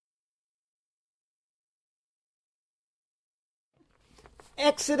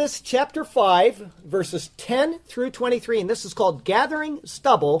Exodus chapter 5, verses 10 through 23, and this is called Gathering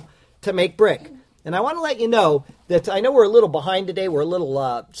Stubble to Make Brick. And I want to let you know that I know we're a little behind today. We're a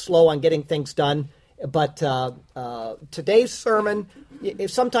little slow on getting things done. But today's sermon,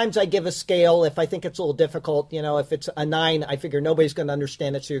 if sometimes I give a scale if I think it's a little difficult. You know, if it's a 9, I figure nobody's going to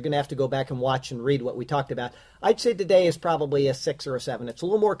understand it, so you're going to have to go back and watch and read what we talked about. I'd say today is probably a 6 or a 7. It's a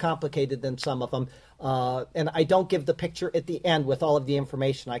little more complicated than some of them. And I don't give the picture at the end with all of the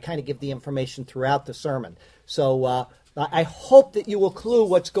information. I kind of give the information throughout the sermon. So I hope that you will clue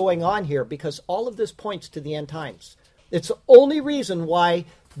what's going on here, because all of this points to the end times. It's the only reason why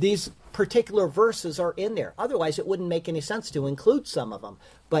these particular verses are in there. Otherwise, it wouldn't make any sense to include some of them.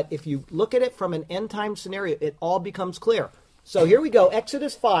 But if you look at it from an end time scenario, it all becomes clear. So here we go.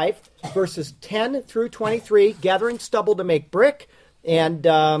 Exodus 5, verses 10 through 23, gathering stubble to make brick. And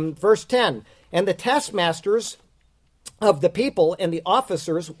verse 10, and the taskmasters of the people and the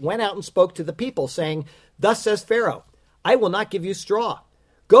officers went out and spoke to the people, saying, Thus says Pharaoh, I will not give you straw.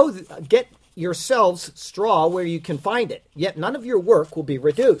 Go get yourselves straw where you can find it, yet none of your work will be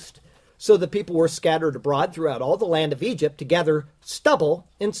reduced. So the people were scattered abroad throughout all the land of Egypt to gather stubble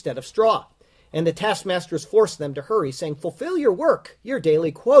instead of straw. And the taskmasters forced them to hurry, saying, Fulfill your work, your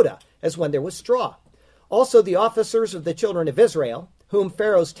daily quota, as when there was straw. Also the officers of the children of Israel, whom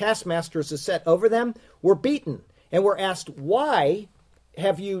Pharaoh's taskmasters had set over them, were beaten, and were asked, Why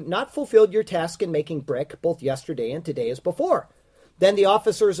have you not fulfilled your task in making brick, both yesterday and today as before? Then the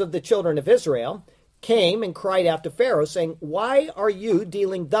officers of the children of Israel came and cried out to Pharaoh, saying, Why are you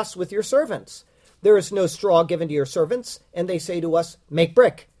dealing thus with your servants? There is no straw given to your servants, and they say to us, Make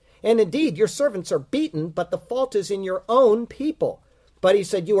brick. And indeed, your servants are beaten, but the fault is in your own people. But he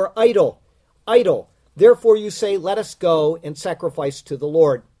said, You are idle, idle. Therefore you say, Let us go and sacrifice to the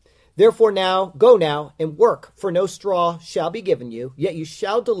Lord. Therefore now, go now and work, for no straw shall be given you, yet you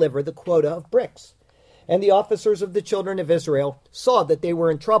shall deliver the quota of bricks. And the officers of the children of Israel saw that they were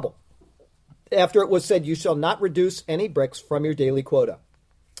in trouble, after it was said, You shall not reduce any bricks from your daily quota.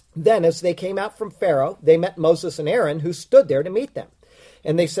 Then as they came out from Pharaoh, they met Moses and Aaron, who stood there to meet them.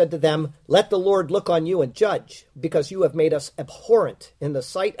 And they said to them, Let the Lord look on you and judge, because you have made us abhorrent in the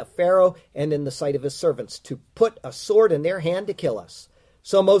sight of Pharaoh and in the sight of his servants, to put a sword in their hand to kill us.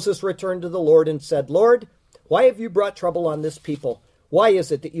 So Moses returned to the Lord and said, Lord, why have you brought trouble on this people? Why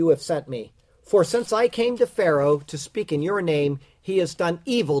is it that you have sent me? For since I came to Pharaoh to speak in your name, he has done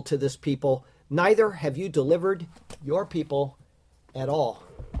evil to this people. Neither have you delivered your people at all.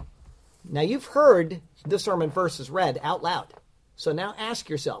 Now you've heard the sermon verses read out loud. So now ask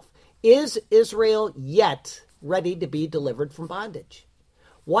yourself, is Israel yet ready to be delivered from bondage?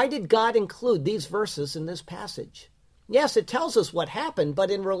 Why did God include these verses in this passage? Yes, it tells us what happened,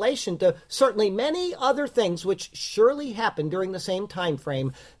 but in relation to certainly many other things which surely happened during the same time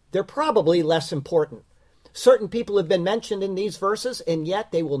frame, they're probably less important. Certain people have been mentioned in these verses, and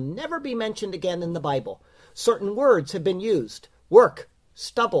yet they will never be mentioned again in the Bible. Certain words have been used: work,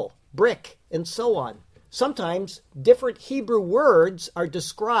 stubble, brick, and so on. Sometimes different Hebrew words are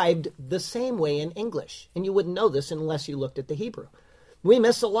described the same way in English, and you wouldn't know this unless you looked at the Hebrew. We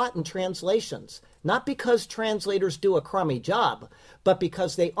miss a lot in translations, not because translators do a crummy job, but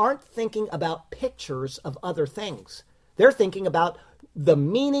because they aren't thinking about pictures of other things. They're thinking about the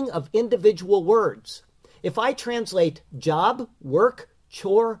meaning of individual words. If I translate job, work,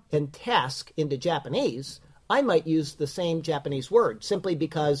 chore, and task into Japanese, I might use the same Japanese word simply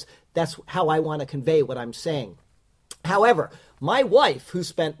because that's how I want to convey what I'm saying. However, my wife, who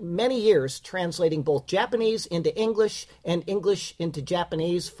spent many years translating both Japanese into English and English into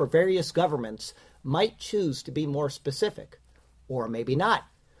Japanese for various governments, might choose to be more specific, or maybe not.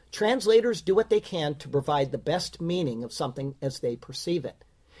 Translators do what they can to provide the best meaning of something as they perceive it.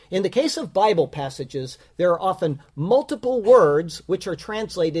 In the case of Bible passages, there are often multiple words which are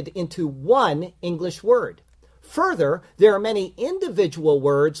translated into one English word. Further, there are many individual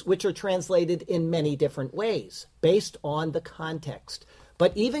words which are translated in many different ways, based on the context.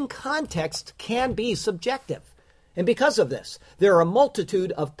 But even context can be subjective. And because of this, there are a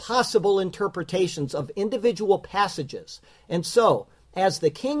multitude of possible interpretations of individual passages. And so, as the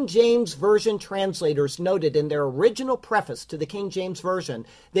King James Version translators noted in their original preface to the King James Version,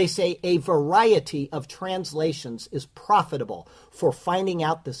 they say a variety of translations is profitable for finding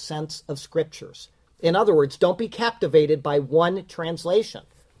out the sense of scriptures. In other words, don't be captivated by one translation.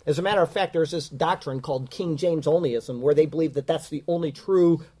 As a matter of fact, there's this doctrine called King James Onlyism, where they believe that that's the only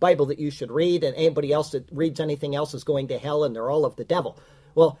true Bible that you should read, and anybody else that reads anything else is going to hell, and they're all of the devil.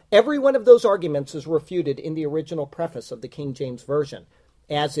 Well, every one of those arguments is refuted in the original preface of the King James Version,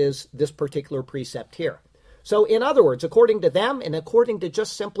 as is this particular precept here. So in other words, according to them and according to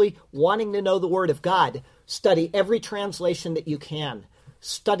just simply wanting to know the Word of God, study every translation that you can.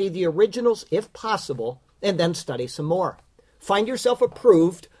 Study the originals if possible, and then study some more. Find yourself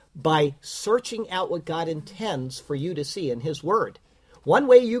approved by searching out what God intends for you to see in His Word. One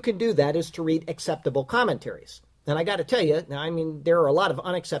way you can do that is to read acceptable commentaries. And I got to tell you, there are a lot of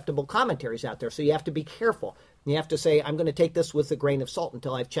unacceptable commentaries out there, so you have to be careful. You have to say, I'm going to take this with a grain of salt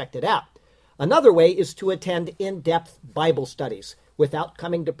until I've checked it out. Another way is to attend in-depth Bible studies without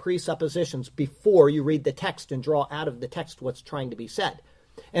coming to presuppositions before you read the text and draw out of the text what's trying to be said.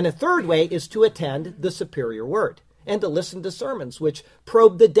 And a third way is to attend the Superior Word and to listen to sermons which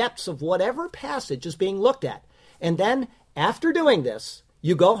probe the depths of whatever passage is being looked at. And then, after doing this,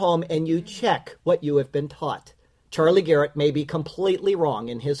 you go home and you check what you have been taught. Charlie Garrett may be completely wrong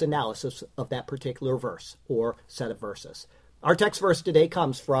in his analysis of that particular verse or set of verses. Our text verse today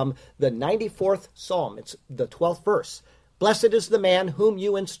comes from the 94th Psalm. It's the 12th verse. Blessed is the man whom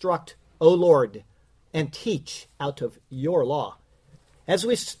you instruct, O Lord, and teach out of your law. As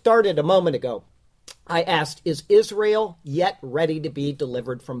we started a moment ago, I asked, is Israel yet ready to be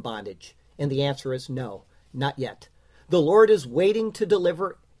delivered from bondage? And the answer is no, not yet. The Lord is waiting to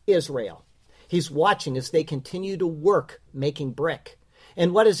deliver Israel. He's watching as they continue to work making brick.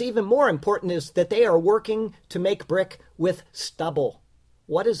 And what is even more important is that they are working to make brick with stubble.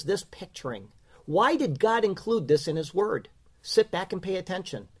 What is this picturing? Why did God include this in His Word? Sit back and pay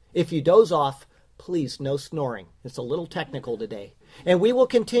attention. If you doze off, please, no snoring. It's a little technical today. And we will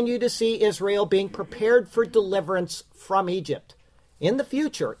continue to see Israel being prepared for deliverance from Egypt. In the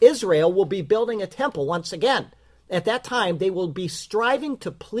future, Israel will be building a temple once again. At that time, they will be striving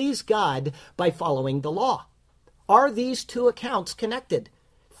to please God by following the law. Are these two accounts connected?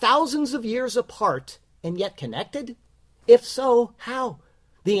 Thousands of years apart and yet connected? If so, how?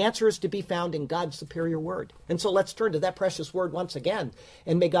 The answer is to be found in God's superior word. And so let's turn to that precious word once again.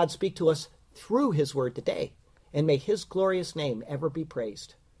 And may God speak to us through His word today. And may His glorious name ever be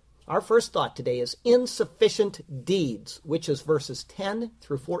praised. Our first thought today is insufficient deeds, which is verses 10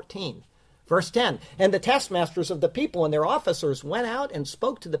 through 14. Verse 10, and the taskmasters of the people and their officers went out and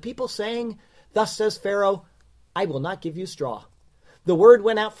spoke to the people, saying, Thus says Pharaoh, I will not give you straw. The word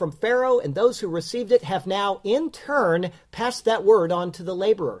went out from Pharaoh, and those who received it have now in turn passed that word on to the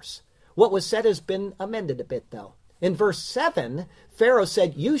laborers. What was said has been amended a bit, though. In verse 7, Pharaoh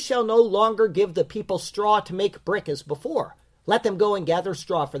said, You shall no longer give the people straw to make brick as before. Let them go and gather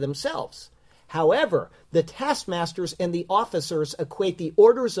straw for themselves. However, the taskmasters and the officers equate the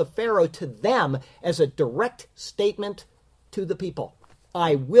orders of Pharaoh to them as a direct statement to the people.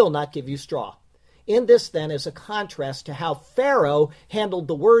 I will not give you straw. In this, then, is a contrast to how Pharaoh handled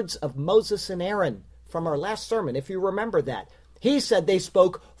the words of Moses and Aaron from our last sermon, if you remember that. He said they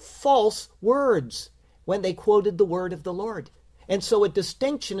spoke false words when they quoted the word of the Lord. And so a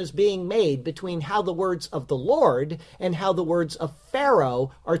distinction is being made between how the words of the Lord and how the words of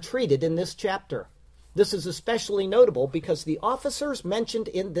Pharaoh are treated in this chapter. This is especially notable because the officers mentioned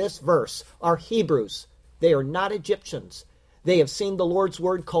in this verse are Hebrews. They are not Egyptians. They have seen the Lord's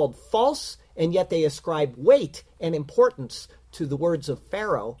word called false, and yet they ascribe weight and importance to the words of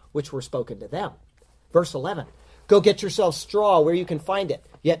Pharaoh, which were spoken to them. Verse 11, Go get yourself straw where you can find it,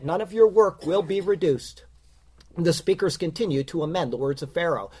 yet none of your work will be reduced. The speakers continue to amend the words of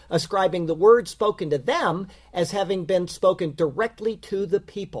Pharaoh, ascribing the words spoken to them as having been spoken directly to the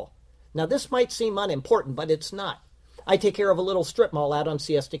people. Now, this might seem unimportant, but it's not. I take care of a little strip mall out on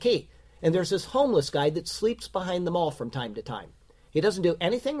Siesta Key, and there's this homeless guy that sleeps behind the mall from time to time. He doesn't do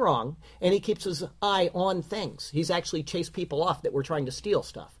anything wrong, and he keeps his eye on things. He's actually chased people off that were trying to steal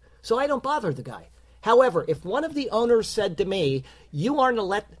stuff. So I don't bother the guy. However, if one of the owners said to me, you aren't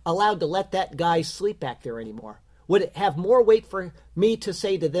allowed to let that guy sleep back there anymore, would it have more weight for me to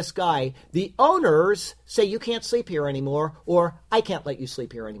say to this guy, the owners say you can't sleep here anymore, or I can't let you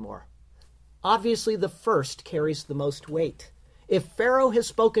sleep here anymore? Obviously, the first carries the most weight. If Pharaoh has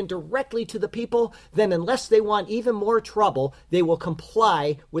spoken directly to the people, then unless they want even more trouble, they will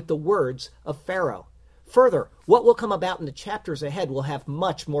comply with the words of Pharaoh. Further, what will come about in the chapters ahead will have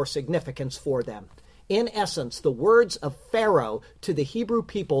much more significance for them. In essence, the words of Pharaoh to the Hebrew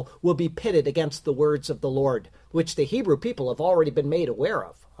people will be pitted against the words of the Lord, which the Hebrew people have already been made aware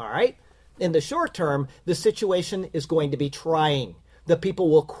of. All right? In the short term, the situation is going to be trying. The people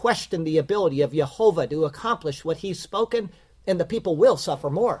will question the ability of Jehovah to accomplish what He's spoken, and the people will suffer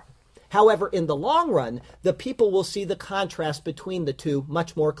more. However, in the long run, the people will see the contrast between the two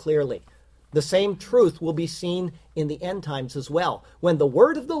much more clearly. The same truth will be seen in the end times as well, when the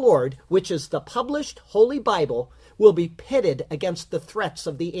word of the Lord, which is the published Holy Bible, will be pitted against the threats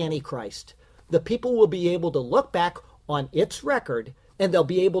of the Antichrist. The people will be able to look back on its record, and they'll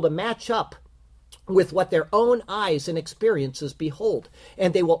be able to match up with what their own eyes and experiences behold,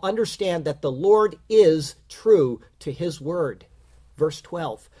 and they will understand that the Lord is true to his word. Verse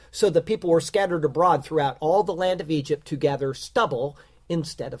 12, so the people were scattered abroad throughout all the land of Egypt to gather stubble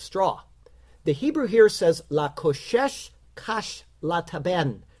instead of straw. The Hebrew here says, la koshesh kash la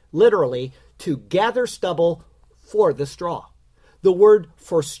taben, literally, to gather stubble for the straw. The word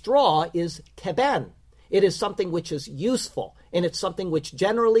for straw is teben. It is something which is useful, and it's something which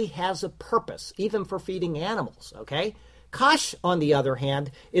generally has a purpose, even for feeding animals, okay? Kash, on the other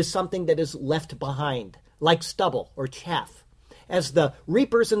hand, is something that is left behind, like stubble or chaff. As the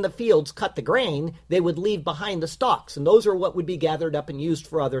reapers in the fields cut the grain, they would leave behind the stalks, and those are what would be gathered up and used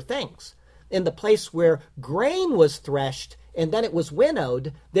for other things. In the place where grain was threshed and then it was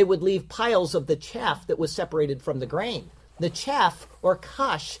winnowed, they would leave piles of the chaff that was separated from the grain. The chaff, or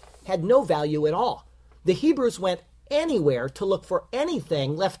kash, had no value at all. The Hebrews went anywhere to look for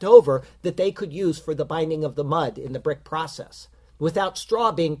anything left over that they could use for the binding of the mud in the brick process. Without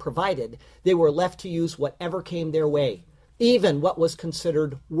straw being provided, they were left to use whatever came their way, even what was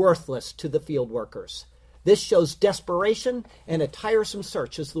considered worthless to the field workers. This shows desperation and a tiresome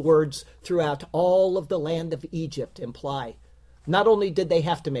search, as the words throughout all of the land of Egypt imply. Not only did they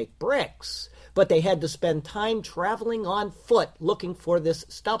have to make bricks, but they had to spend time traveling on foot looking for this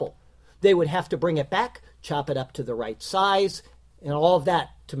stubble. They would have to bring it back, chop it up to the right size, and all of that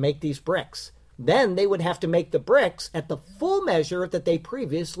to make these bricks. Then they would have to make the bricks at the full measure that they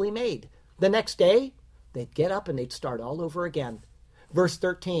previously made. The next day, they'd get up and they'd start all over again. Verse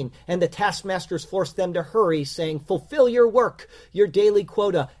 13, and the taskmasters forced them to hurry, saying, fulfill your work, your daily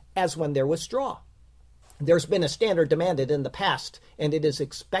quota, as when there was straw. There's been a standard demanded in the past, and it is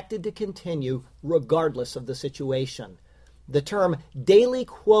expected to continue regardless of the situation. The term daily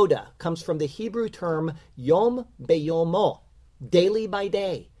quota comes from the Hebrew term yom beyomo, daily by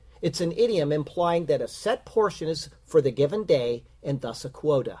day. It's an idiom implying that a set portion is for the given day and thus a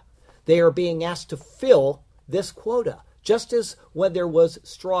quota. They are being asked to fill this quota, just as when there was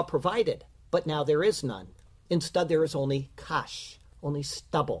straw provided, but now there is none. Instead, there is only kash, only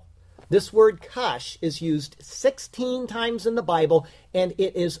stubble. This word kash is used 16 times in the Bible, and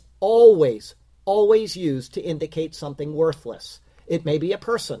it is always used to indicate something worthless. It may be a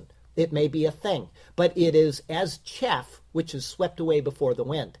person, it may be a thing, but it is as chaff which is swept away before the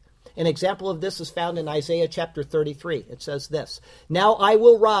wind. An example of this is found in Isaiah chapter 33. It says this, now I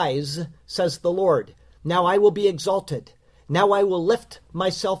will rise, says the Lord. Now I will be exalted. Now I will lift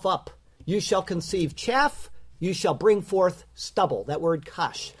myself up. You shall conceive chaff. You shall bring forth stubble. That word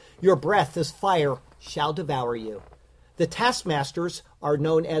kash. Your breath as fire shall devour you. The taskmasters are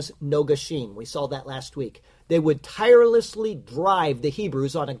known as Nogashim. We saw that last week. They would tirelessly drive the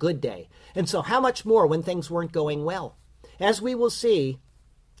Hebrews on a good day. And so how much more when things weren't going well? As we will see,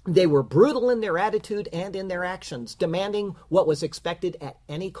 they were brutal in their attitude and in their actions, demanding what was expected at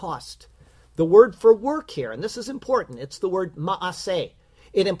any cost. The word for work here, and this is important, it's the word ma'aseh.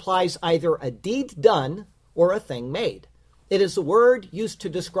 It implies either a deed done or a thing made. It is a word used to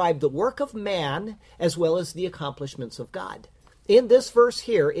describe the work of man as well as the accomplishments of God. In this verse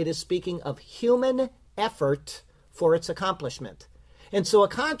here, it is speaking of human effort for its accomplishment. And so a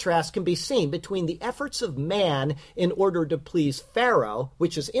contrast can be seen between the efforts of man in order to please Pharaoh,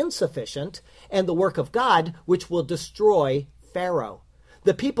 which is insufficient, and the work of God, which will destroy Pharaoh.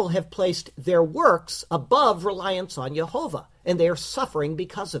 The people have placed their works above reliance on Jehovah, and they are suffering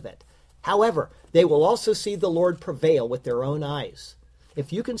because of it. However, they will also see the Lord prevail with their own eyes.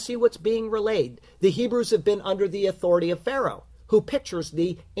 If you can see what's being relayed, the Hebrews have been under the authority of Pharaoh, who pictures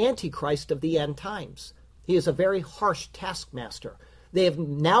the Antichrist of the end times. He is a very harsh taskmaster. They have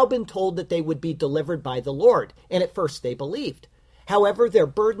now been told that they would be delivered by the Lord, and at first they believed. However, their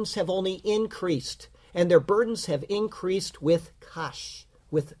burdens have only increased, and their burdens have increased with kash,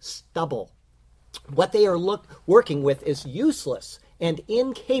 with stubble. What they are working with is useless and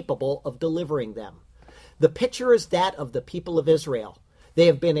incapable of delivering them. The picture is that of the people of Israel. They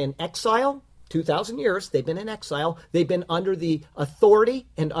have been in exile, 2,000 years, they've been in exile. They've been under the authority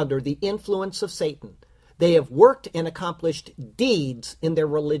and under the influence of Satan. They have worked and accomplished deeds in their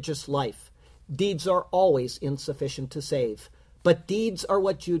religious life. Deeds are always insufficient to save, but deeds are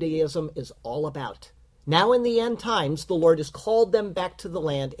what Judaism is all about. Now in the end times, the Lord has called them back to the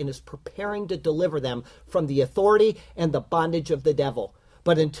land and is preparing to deliver them from the authority and the bondage of the devil.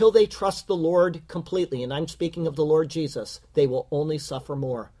 But until they trust the Lord completely, and I'm speaking of the Lord Jesus, they will only suffer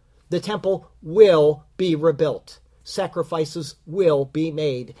more. The temple will be rebuilt. Sacrifices will be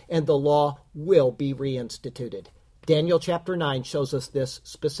made, and the law will be reinstituted. Daniel chapter 9 shows us this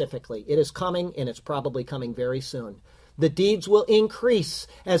specifically. It is coming, and it's probably coming very soon. The deeds will increase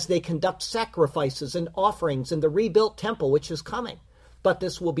as they conduct sacrifices and offerings in the rebuilt temple which is coming. But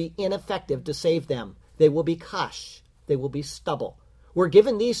this will be ineffective to save them. They will be kash. They will be stubble. We're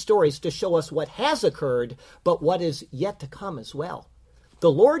given these stories to show us what has occurred, but what is yet to come as well.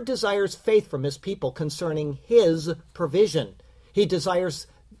 The Lord desires faith from his people concerning his provision. He desires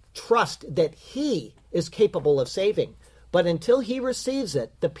trust that he is capable of saving. But until he receives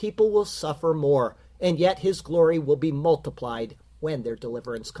it, the people will suffer more, and yet his glory will be multiplied when their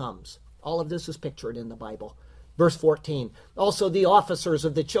deliverance comes. All of this is pictured in the Bible. Verse 14, also the officers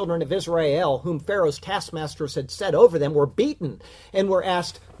of the children of Israel, whom Pharaoh's taskmasters had set over them, were beaten and were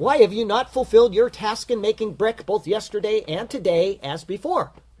asked, why have you not fulfilled your task in making brick both yesterday and today as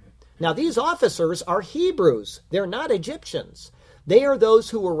before? Now these officers are Hebrews. They're not Egyptians. They are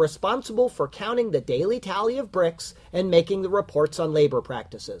those who were responsible for counting the daily tally of bricks and making the reports on labor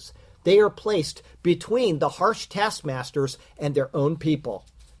practices. They are placed between the harsh taskmasters and their own people.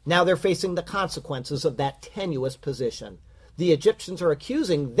 Now they're facing the consequences of that tenuous position. The Egyptians are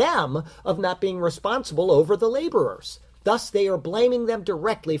accusing them of not being responsible over the laborers. Thus, they are blaming them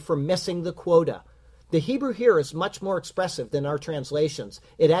directly for missing the quota. The Hebrew here is much more expressive than our translations.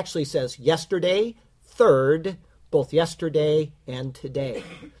 It actually says yesterday, third, both yesterday and today.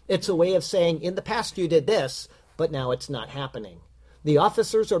 It's a way of saying, in the past you did this, but now it's not happening. The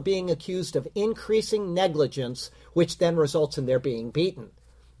officers are being accused of increasing negligence, which then results in their being beaten.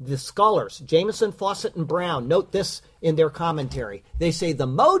 The scholars, Jamieson, Fawcett, and Brown, note this in their commentary. They say the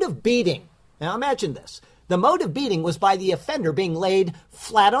mode of beating, now imagine this, the mode of beating was by the offender being laid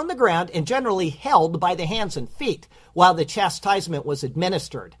flat on the ground and generally held by the hands and feet while the chastisement was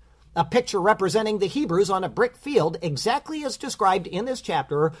administered. A picture representing the Hebrews on a brick field, exactly as described in this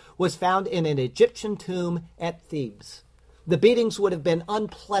chapter, was found in an Egyptian tomb at Thebes. The beatings would have been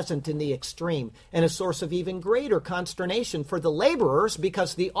unpleasant in the extreme and a source of even greater consternation for the laborers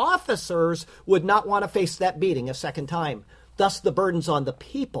because the officers would not want to face that beating a second time. Thus, the burdens on the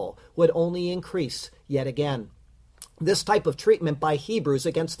people would only increase yet again. This type of treatment by Hebrews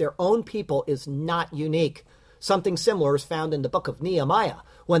against their own people is not unique. Something similar is found in the book of Nehemiah,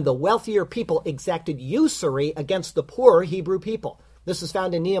 when the wealthier people exacted usury against the poorer Hebrew people. This is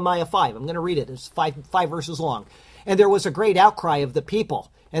found in Nehemiah 5. I'm going to read it. It's five verses long. And there was a great outcry of the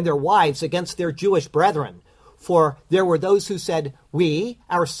people and their wives against their Jewish brethren. For there were those who said, we,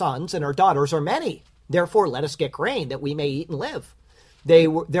 our sons and our daughters are many. Therefore, let us get grain that we may eat and live. There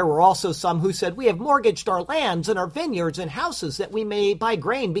were also some who said, we have mortgaged our lands and our vineyards and houses that we may buy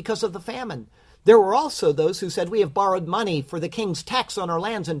grain because of the famine. There were also those who said, we have borrowed money for the king's tax on our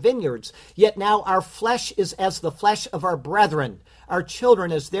lands and vineyards. Yet now our flesh is as the flesh of our brethren, our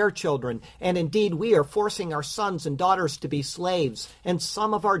children as their children. And indeed, we are forcing our sons and daughters to be slaves. And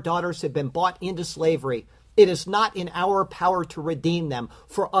some of our daughters have been bought into slavery. It is not in our power to redeem them,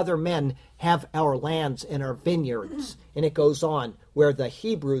 for other men have our lands and our vineyards. And it goes on, where the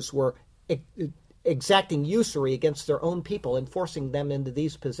Hebrews were exacting usury against their own people and forcing them into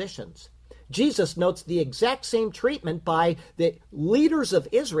these positions. Jesus notes the exact same treatment by the leaders of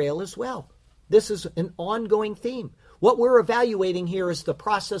Israel as well. This is an ongoing theme. What we're evaluating here is the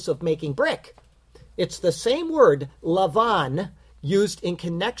process of making brick. It's the same word, lavan, used in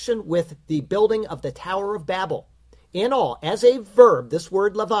connection with the building of the Tower of Babel. In all, as a verb, this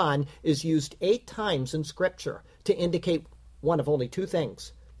word lavan is used 8 times in Scripture to indicate one of only 2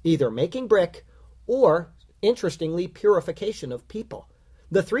 things, either making brick or, interestingly, purification of people.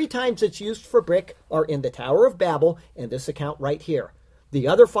 The 3 times it's used for brick are in the Tower of Babel and this account right here. The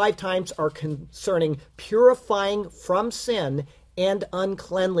other 5 times are concerning purifying from sin and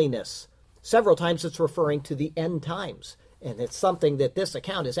uncleanliness. Several times it's referring to the end times. And it's something that this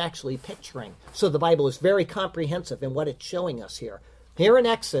account is actually picturing. So the Bible is very comprehensive in what it's showing us here. Here in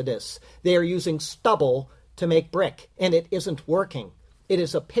Exodus, they are using stubble to make brick, and it isn't working. It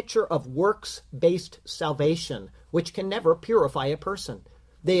is a picture of works-based salvation, which can never purify a person.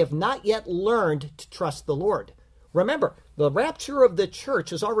 They have not yet learned to trust the Lord. Remember, the rapture of the church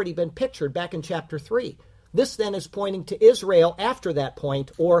has already been pictured back in chapter 3. This then is pointing to Israel after that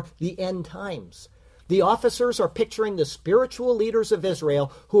point, or the end times. The officers are picturing the spiritual leaders of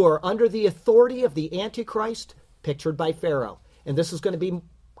Israel who are under the authority of the Antichrist, pictured by Pharaoh. And this is going to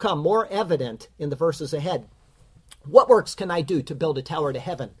become more evident in the verses ahead. What works can I do to build a tower to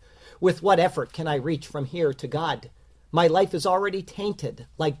heaven? With what effort can I reach from here to God? My life is already tainted,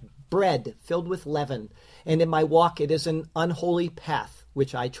 like bread filled with leaven, and in my walk it is an unholy path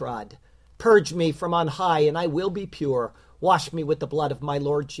which I trod. Purge me from on high, and I will be pure. Wash me with the blood of my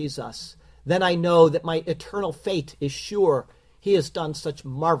Lord Jesus. Then I know that my eternal fate is sure. He has done such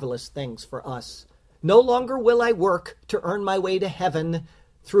marvelous things for us. No longer will I work to earn my way to heaven.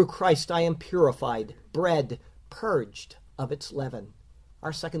 Through Christ I am purified, bred, purged of its leaven.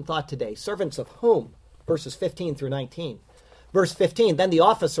 Our second thought today, servants of whom? Verses 15 through 19. Verse 15, then the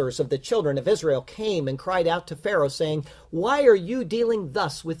officers of the children of Israel came and cried out to Pharaoh, saying, why are you dealing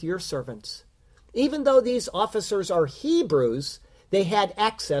thus with your servants? Even though these officers are Hebrews, they had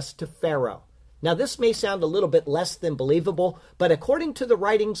access to Pharaoh. Now, this may sound a little bit less than believable, but according to the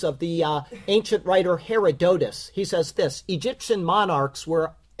writings of the ancient writer Herodotus, he says this, Egyptian monarchs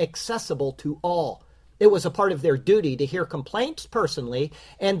were accessible to all. It was a part of their duty to hear complaints personally,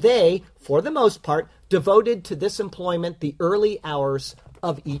 and they, for the most part, devoted to this employment the early hours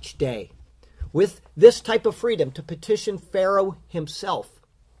of each day. With this type of freedom to petition Pharaoh himself,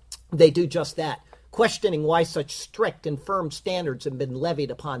 they do just that, questioning why such strict and firm standards have been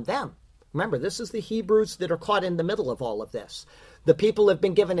levied upon them. Remember, this is the Hebrews that are caught in the middle of all of this. The people have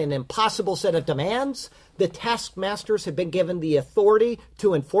been given an impossible set of demands. The taskmasters have been given the authority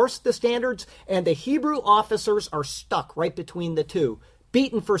to enforce the standards, and the Hebrew officers are stuck right between the two,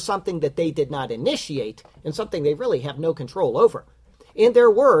 beaten for something that they did not initiate and something they really have no control over. In their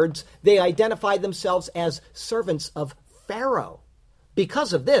words, they identify themselves as servants of Pharaoh.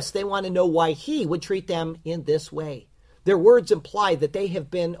 Because of this, they want to know why he would treat them in this way. Their words imply that they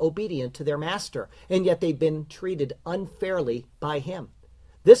have been obedient to their master, and yet they've been treated unfairly by him.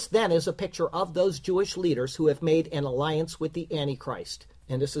 This then is a picture of those Jewish leaders who have made an alliance with the Antichrist.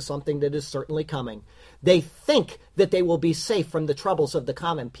 And this is something that is certainly coming. They think that they will be safe from the troubles of the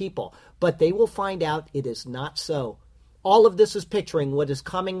common people, but they will find out it is not so. All of this is picturing what is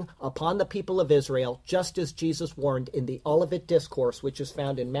coming upon the people of Israel, just as Jesus warned in the Olivet Discourse, which is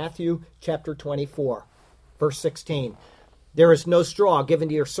found in Matthew chapter 24, verse 16. There is no straw given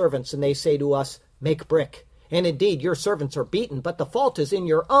to your servants, and they say to us, make brick. And indeed, your servants are beaten, but the fault is in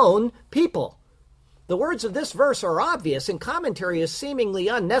your own people. The words of this verse are obvious, and commentary is seemingly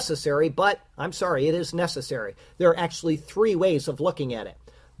unnecessary, but I'm sorry, it is necessary. There are actually three ways of looking at it.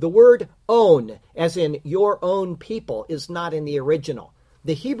 The word own, as in your own people, is not in the original.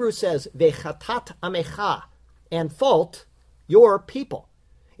 The Hebrew says, vechatat amecha, and fault, your people.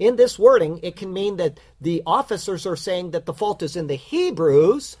 In this wording, it can mean that the officers are saying that the fault is in the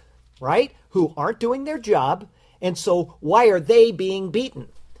Hebrews, right, who aren't doing their job, and so why are they being beaten?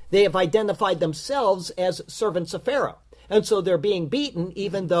 They have identified themselves as servants of Pharaoh, and so they're being beaten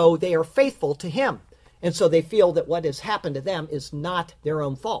even though they are faithful to him. And so they feel that what has happened to them is not their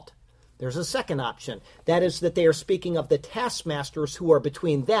own fault. There's a second option. That is that they are speaking of the taskmasters who are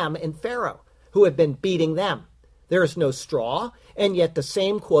between them and Pharaoh, who have been beating them. There is no straw, and yet the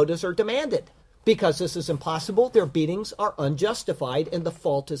same quotas are demanded. Because this is impossible, their beatings are unjustified, and the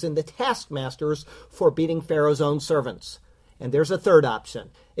fault is in the taskmasters for beating Pharaoh's own servants. And there's a third option.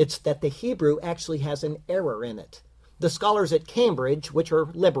 It's that the Hebrew actually has an error in it. The scholars at Cambridge, which are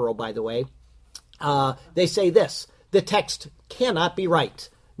liberal, by the way, they say this, the text cannot be right.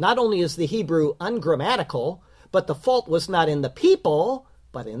 Not only is the Hebrew ungrammatical, but the fault was not in the people,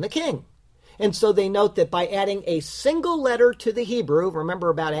 but in the king. And so they note that by adding a single letter to the Hebrew, remember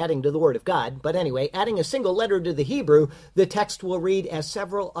about adding to the Word of God, but anyway, adding a single letter to the Hebrew, the text will read as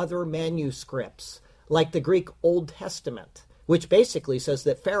several other manuscripts, like the Greek Old Testament, which basically says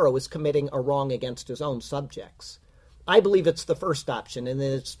that Pharaoh is committing a wrong against his own subjects. I believe it's the first option, and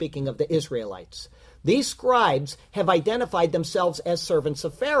then it's speaking of the Israelites. These scribes have identified themselves as servants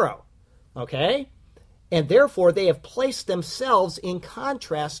of Pharaoh, okay? And therefore they have placed themselves in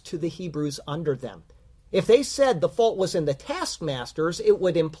contrast to the Hebrews under them. If they said the fault was in the taskmasters, it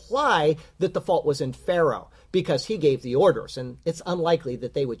would imply that the fault was in Pharaoh, because he gave the orders, and it's unlikely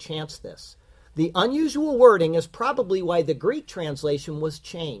that they would chance this. The unusual wording is probably why the Greek translation was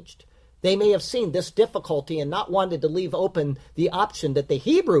changed. They may have seen this difficulty and not wanted to leave open the option that the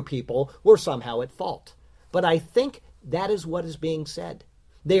Hebrew people were somehow at fault. But I think that is what is being said.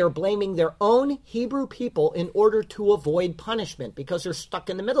 They are blaming their own Hebrew people in order to avoid punishment because they're stuck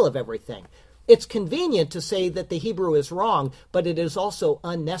in the middle of everything. It's convenient to say that the Hebrew is wrong, but it is also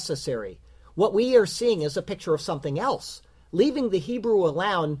unnecessary. What we are seeing is a picture of something else. Leaving the Hebrew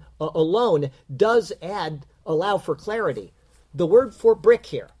alone does allow for clarity. The word for brick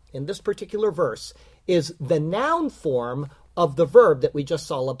here, in this particular verse, is the noun form of the verb that we just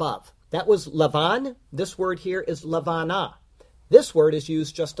saw above. That was lavan. This word here is lavana. This word is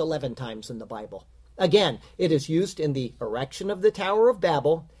used just 11 times in the Bible. Again, it is used in the erection of the Tower of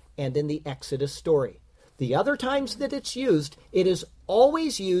Babel and in the Exodus story. The other times that it's used, it is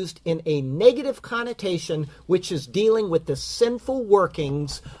always used in a negative connotation, which is dealing with the sinful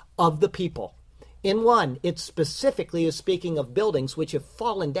workings of the people. In one, it specifically is speaking of buildings which have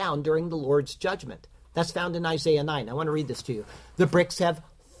fallen down during the Lord's judgment. That's found in Isaiah 9. I want to read this to you. The bricks have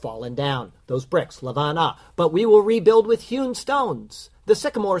fallen down. Those bricks, Lavana. But we will rebuild with hewn stones. The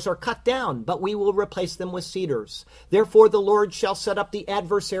sycamores are cut down, but we will replace them with cedars. Therefore the Lord shall set up the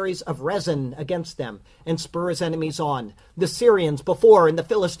adversaries of Rezin against them, and spur his enemies on. The Syrians before and the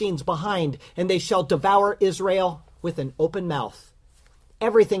Philistines behind, and they shall devour Israel with an open mouth.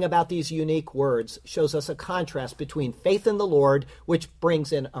 Everything about these unique words shows us a contrast between faith in the Lord, which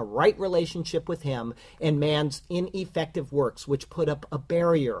brings in a right relationship with him, and man's ineffective works, which put up a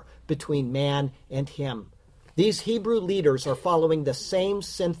barrier between man and him. These Hebrew leaders are following the same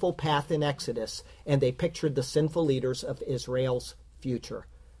sinful path in Exodus, and they pictured the sinful leaders of Israel's future.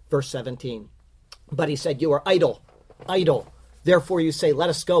 Verse 17. But he said, "You are idle, idle. Therefore you say, let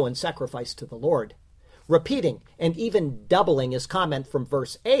us go and sacrifice to the Lord." Repeating and even doubling his comment from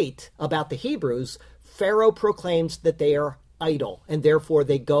verse 8 about the Hebrews, Pharaoh proclaims that they are idle, and therefore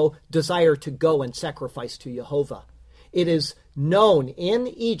they desire to go and sacrifice to Jehovah. It is known in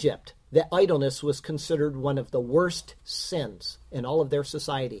Egypt that idleness was considered one of the worst sins in all of their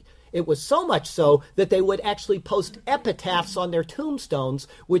society. It was so much so that they would actually post epitaphs on their tombstones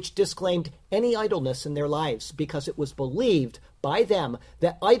which disclaimed any idleness in their lives, because it was believed by them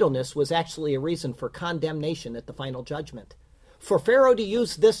that idleness was actually a reason for condemnation at the final judgment. For Pharaoh to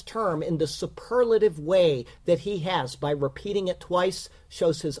use this term in the superlative way that he has by repeating it twice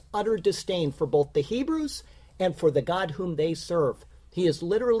shows his utter disdain for both the Hebrews and for the God whom they serve. He is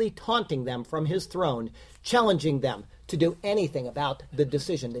literally taunting them from his throne, challenging them to do anything about the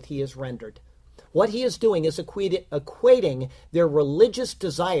decision that he has rendered. What he is doing is equating their religious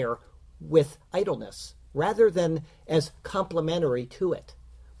desire with idleness, rather than as complementary to it.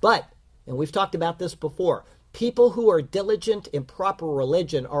 But, and we've talked about this before, people who are diligent in proper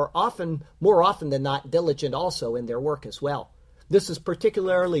religion are more often than not, diligent also in their work as well. This is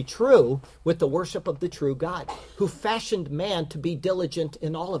particularly true with the worship of the true God, who fashioned man to be diligent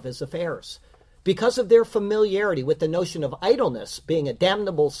in all of his affairs. Because of their familiarity with the notion of idleness being a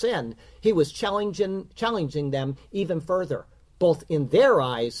damnable sin, he was challenging them even further, both in their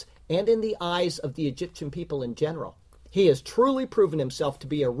eyes and in the eyes of the Egyptian people in general. He has truly proven himself to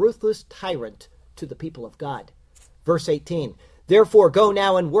be a ruthless tyrant to the people of God. Verse 18, "Therefore go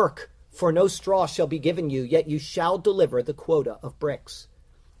now and work, for no straw shall be given you, yet you shall deliver the quota of bricks."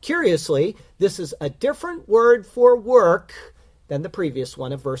 Curiously, this is a different word for work than the previous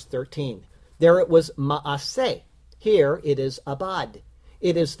one of verse 13. There it was ma'aseh. Here it is abad.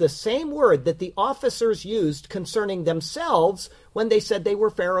 It is the same word that the officers used concerning themselves when they said they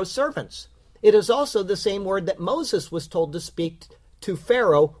were Pharaoh's servants. It is also the same word that Moses was told to speak to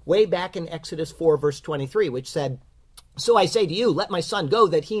Pharaoh way back in Exodus 4, verse 23, which said, "So I say to you, let my son go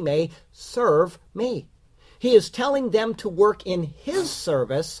that he may serve me." He is telling them to work in his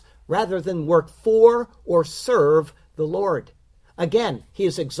service rather than work for or serve the Lord. Again, he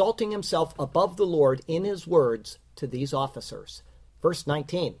is exalting himself above the Lord in his words to these officers. Verse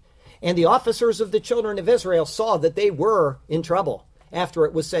 19, "And the officers of the children of Israel saw that they were in trouble, after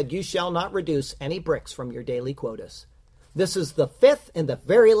it was said, you shall not reduce any bricks from your daily quotas." This is the fifth and the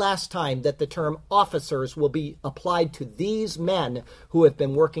very last time that the term officers will be applied to these men who have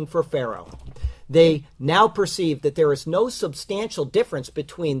been working for Pharaoh. They now perceive that there is no substantial difference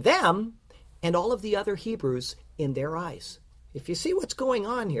between them and all of the other Hebrews in their eyes. If you see what's going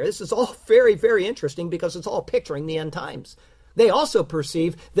on here, this is all very, very interesting because it's all picturing the end times. They also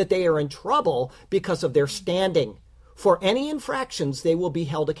perceive that they are in trouble because of their standing. For any infractions, they will be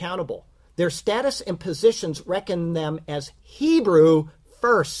held accountable. Their status and positions reckon them as Hebrew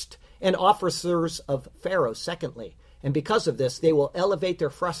first and officers of Pharaoh secondly. And because of this, they will elevate their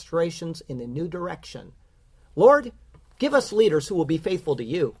frustrations in a new direction. Lord, give us leaders who will be faithful to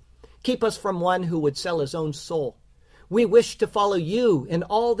you. Keep us from one who would sell his own soul. We wish to follow you in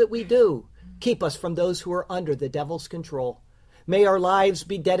all that we do. Keep us from those who are under the devil's control. May our lives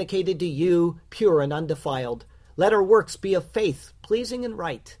be dedicated to you, pure and undefiled. Let our works be of faith, pleasing and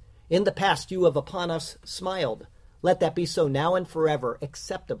right. In the past you have upon us smiled. Let that be so now and forever,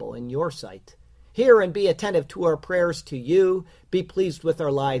 acceptable in your sight. Hear and be attentive to our prayers to you. Be pleased with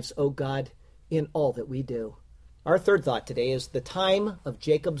our lives, O God, in all that we do. Our third thought today is the time of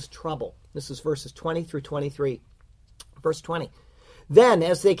Jacob's trouble. This is verses 20 through 23. Verse 20. "Then,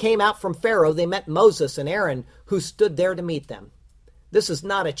 as they came out from Pharaoh, they met Moses and Aaron, who stood there to meet them." This is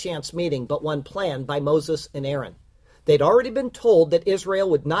not a chance meeting, but one planned by Moses and Aaron. They'd already been told that Israel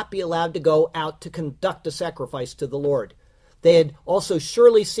would not be allowed to go out to conduct a sacrifice to the Lord. They had also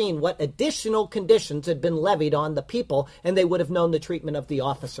surely seen what additional conditions had been levied on the people, and they would have known the treatment of the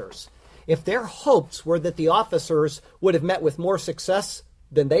officers. If their hopes were that the officers would have met with more success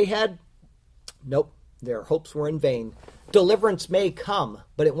than they had, nope, their hopes were in vain. Deliverance may come,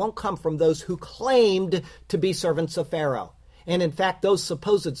 but it won't come from those who claimed to be servants of Pharaoh. And in fact, those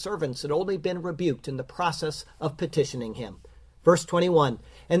supposed servants had only been rebuked in the process of petitioning him. Verse 21,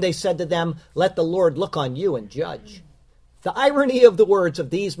 and they said to them, let the Lord look on you and judge. The irony of the words of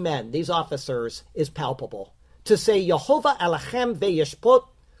these men, these officers, is palpable. To say, Yehovah alachem ve'yishpot,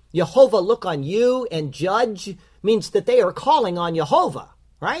 Yehovah look on you and judge, means that they are calling on Yehovah,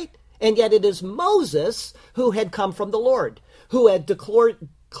 right? And yet it is Moses who had come from the Lord, who had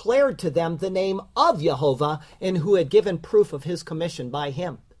declared to them the name of Yehovah, and who had given proof of his commission by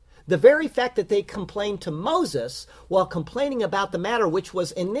him. The very fact that they complained to Moses while complaining about the matter which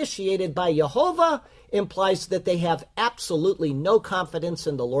was initiated by Yehovah implies that they have absolutely no confidence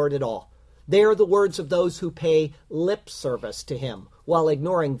in the Lord at all. They are the words of those who pay lip service to him, while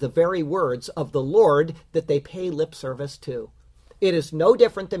ignoring the very words of the Lord that they pay lip service to. It is no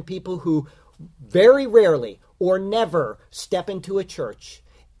different than people who very rarely or never step into a church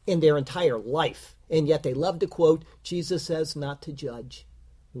in their entire life, and yet they love to quote, Jesus says not to judge.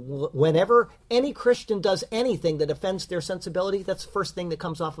 Whenever any Christian does anything that offends their sensibility, that's the first thing that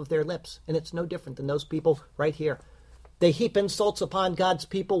comes off of their lips. And it's no different than those people right here. They heap insults upon God's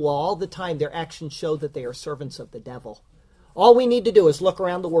people while all the time their actions show that they are servants of the devil. All we need to do is look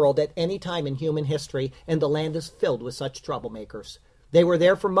around the world at any time in human history, and the land is filled with such troublemakers. They were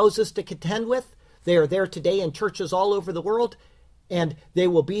there for Moses to contend with. They are there today in churches all over the world. And they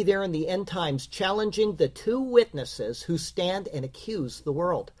will be there in the end times, challenging the two witnesses who stand and accuse the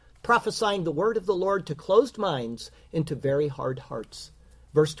world, prophesying the word of the Lord to closed minds and to very hard hearts.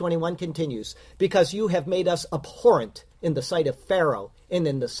 Verse 21 continues, because you have made us abhorrent in the sight of Pharaoh and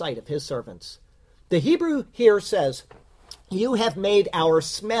in the sight of his servants. The Hebrew here says, you have made our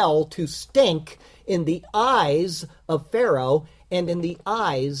smell to stink in the eyes of Pharaoh and in the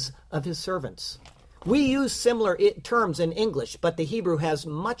eyes of his servants. We use similar terms in English, but the Hebrew has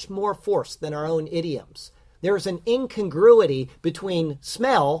much more force than our own idioms. There is an incongruity between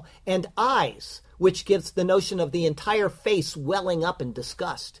smell and eyes, which gives the notion of the entire face welling up in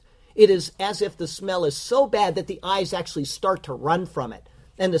disgust. It is as if the smell is so bad that the eyes actually start to run from it.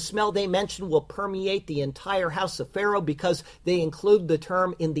 And the smell they mention will permeate the entire house of Pharaoh because they include the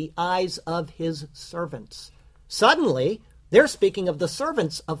term in the eyes of his servants. Suddenly, they're speaking of the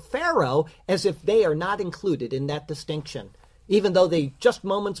servants of Pharaoh as if they are not included in that distinction, even though they just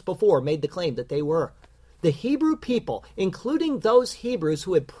moments before made the claim that they were. The Hebrew people, including those Hebrews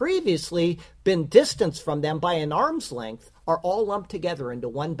who had previously been distanced from them by an arm's length, are all lumped together into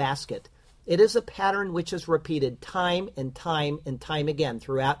one basket. It is a pattern which is repeated time and time and time again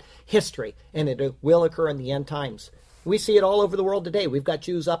throughout history, and it will occur in the end times. We see it all over the world today. We've got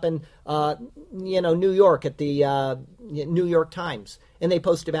Jews up in, New York at the New York Times, and they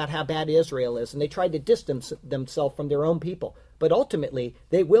post about how bad Israel is, and they try to distance themselves from their own people. But ultimately,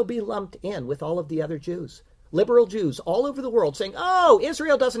 they will be lumped in with all of the other Jews. Liberal Jews all over the world saying, oh,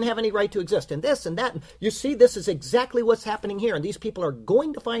 Israel doesn't have any right to exist, and this and that. You see, this is exactly what's happening here, and these people are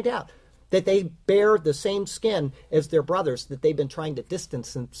going to find out that they bear the same skin as their brothers that they've been trying to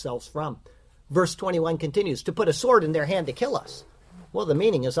distance themselves from. Verse 21 continues, to put a sword in their hand to kill us. Well, the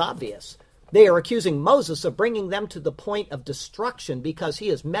meaning is obvious. They are accusing Moses of bringing them to the point of destruction because he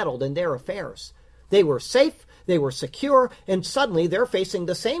has meddled in their affairs. They were safe, they were secure, and suddenly they're facing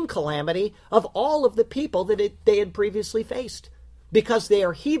the same calamity of all of the people that they had previously faced. Because they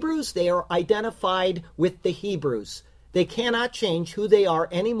are Hebrews, they are identified with the Hebrews. They cannot change who they are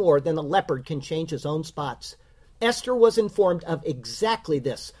any more than a leopard can change his own spots. Esther was informed of exactly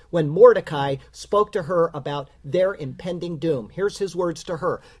this when Mordecai spoke to her about their impending doom. Here's his words to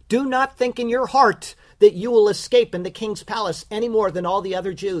her. Do not think in your heart that you will escape in the king's palace any more than all the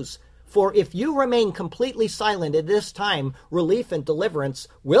other Jews. For if you remain completely silent at this time, relief and deliverance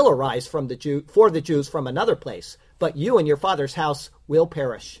will arise for the Jews from another place, but you and your father's house will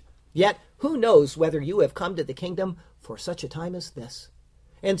perish. Yet who knows whether you have come to the kingdom for such a time as this?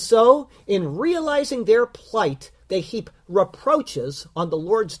 And so, in realizing their plight, they heap reproaches on the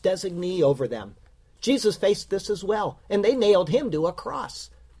Lord's designee over them. Jesus faced this as well, and they nailed him to a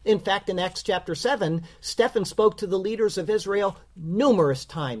cross. In fact, in Acts chapter 7, Stephen spoke to the leaders of Israel numerous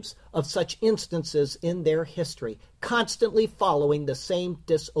times of such instances in their history, constantly following the same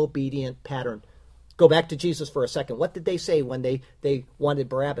disobedient pattern. Go back to Jesus for a second. What did they say when they wanted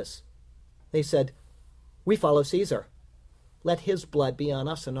Barabbas? They said, we follow Caesar. let his blood be on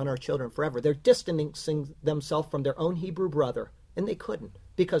us and on our children forever. They're distancing themselves from their own Hebrew brother, and they couldn't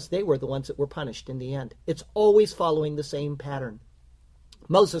because they were the ones that were punished in the end. It's always following the same pattern.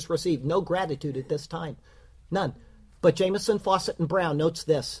 Moses received no gratitude at this time. None. But Jamieson, Fawcett, and Brown notes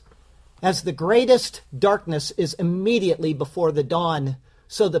this. As the greatest darkness is immediately before the dawn,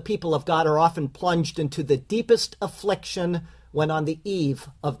 so the people of God are often plunged into the deepest affliction when on the eve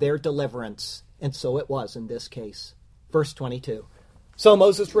of their deliverance. And so it was in this case. Verse 22. So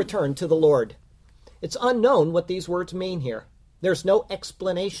Moses returned to the Lord. It's unknown what these words mean here. There's no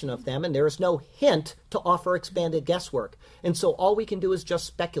explanation of them, and there is no hint to offer expanded guesswork. And so all we can do is just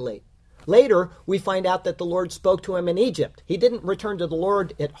speculate. Later, we find out that the Lord spoke to him in Egypt. He didn't return to the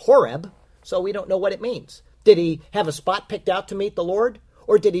Lord at Horeb, so we don't know what it means. Did he have a spot picked out to meet the Lord?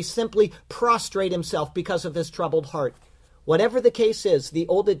 Or did he simply prostrate himself because of his troubled heart? Whatever the case is, the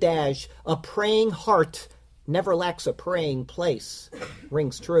old adage, a praying heart never lacks a praying place,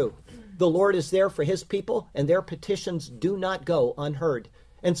 rings true. The Lord is there for his people, and their petitions do not go unheard.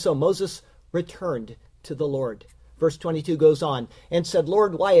 And so Moses returned to the Lord. Verse 22 goes on, and said,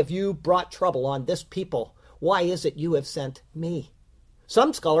 Lord, why have you brought trouble on this people? Why is it you have sent me?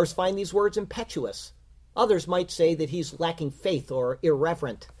 Some scholars find these words impetuous. Others might say that he's lacking faith or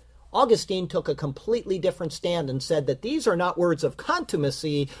irreverent. Augustine took a completely different stand and said that these are not words of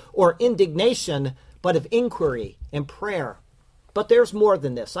contumacy or indignation, but of inquiry and prayer. But there's more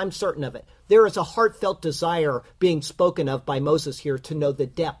than this, I'm certain of it. There is a heartfelt desire being spoken of by Moses here to know the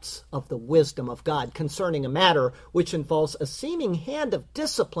depths of the wisdom of God concerning a matter which involves a seeming hand of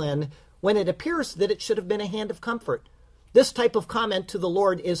discipline when it appears that it should have been a hand of comfort. This type of comment to the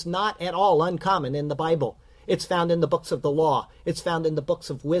Lord is not at all uncommon in the Bible. It's found in the books of the law. It's found in the books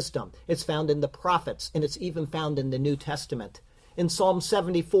of wisdom. It's found in the prophets, and it's even found in the New Testament. In Psalm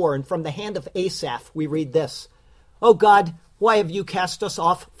 74, and from the hand of Asaph, we read this, O God, why have you cast us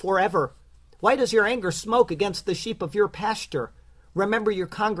off forever? Why does your anger smoke against the sheep of your pasture? Remember your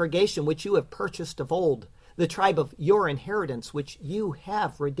congregation which you have purchased of old, the tribe of your inheritance which you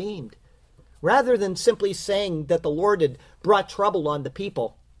have redeemed. Rather than simply saying that the Lord had brought trouble on the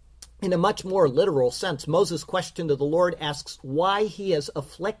people, in a much more literal sense, Moses' question to the Lord asks why he has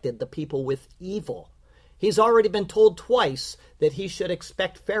afflicted the people with evil. He's already been told twice that he should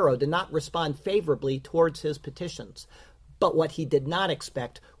expect Pharaoh to not respond favorably towards his petitions. But what he did not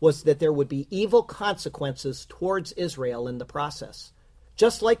expect was that there would be evil consequences towards Israel in the process.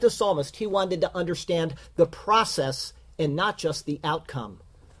 Just like the psalmist, he wanted to understand the process and not just the outcome.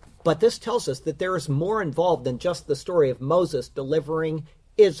 But this tells us that there is more involved than just the story of Moses delivering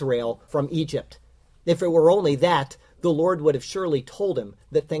Israel from Egypt. If it were only that, the Lord would have surely told him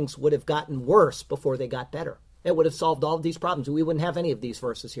that things would have gotten worse before they got better. It would have solved all of these problems. We wouldn't have any of these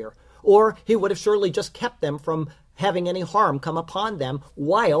verses here. Or he would have surely just kept them from having any harm come upon them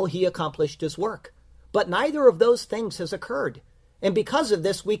while he accomplished his work. But neither of those things has occurred. And because of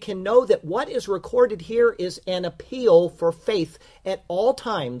this, we can know that what is recorded here is an appeal for faith at all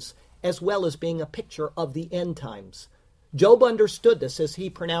times, as well as being a picture of the end times. Job understood this as he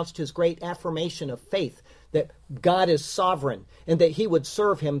pronounced his great affirmation of faith that God is sovereign and that he would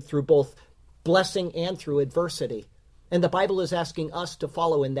serve him through both blessing and through adversity. And the Bible is asking us to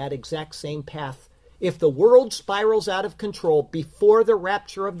follow in that exact same path. If the world spirals out of control before the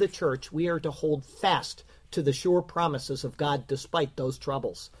rapture of the church, we are to hold fast to the sure promises of God despite those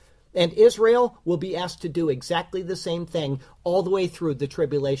troubles. And Israel will be asked to do exactly the same thing all the way through the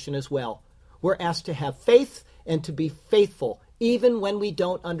tribulation as well. We're asked to have faith and to be faithful, even when we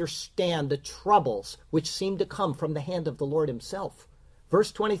don't understand the troubles which seem to come from the hand of the Lord himself.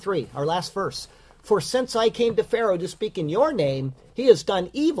 Verse 23, our last verse. For since I came to Pharaoh to speak in your name, he has done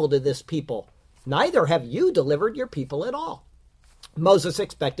evil to this people. Neither have you delivered your people at all. Moses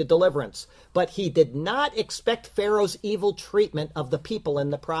expected deliverance, but he did not expect Pharaoh's evil treatment of the people in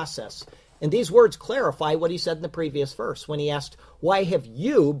the process. And these words clarify what he said in the previous verse when he asked, why have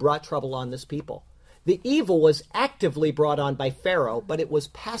you brought trouble on this people? The evil was actively brought on by Pharaoh, but it was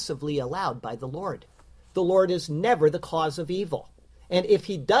passively allowed by the Lord. The Lord is never the cause of evil. And if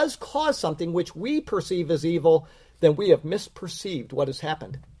he does cause something which we perceive as evil, then we have misperceived what has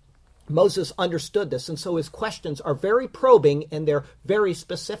happened. Moses understood this, and so his questions are very probing and they're very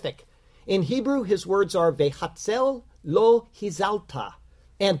specific. In Hebrew, his words are vehatzel lo hizalta,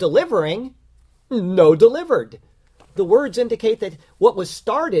 and delivering, no delivered. The words indicate that what was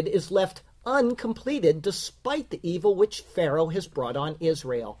started is left uncompleted despite the evil which Pharaoh has brought on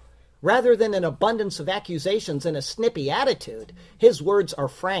Israel. Rather than an abundance of accusations and a snippy attitude, his words are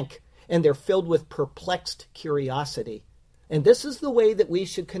frank, and they're filled with perplexed curiosity. And this is the way that we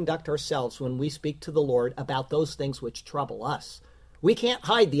should conduct ourselves when we speak to the Lord about those things which trouble us. We can't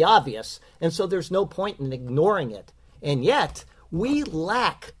hide the obvious, and so there's no point in ignoring it. And yet, we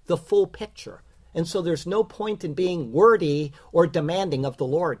lack the full picture, and so there's no point in being wordy or demanding of the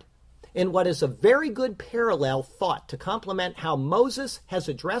Lord. In what is a very good parallel thought to complement how Moses has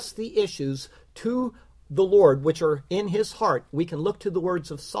addressed the issues to the Lord which are in his heart, we can look to the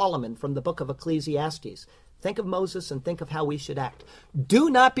words of Solomon from the book of Ecclesiastes. Think of Moses and think of how we should act. Do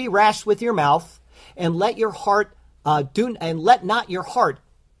not be rash with your mouth, and let not your heart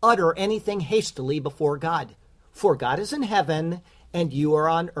utter anything hastily before God. For God is in heaven, and you are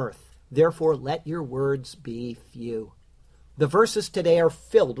on earth. Therefore, let your words be few. The verses today are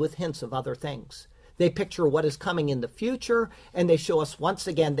filled with hints of other things. They picture what is coming in the future, and they show us once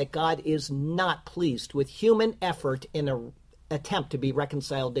again that God is not pleased with human effort in an attempt to be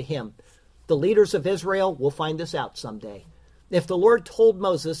reconciled to him. The leaders of Israel will find this out someday. If the Lord told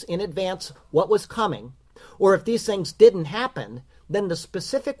Moses in advance what was coming, or if these things didn't happen, then the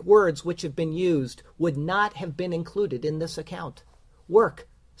specific words which have been used would not have been included in this account. Work,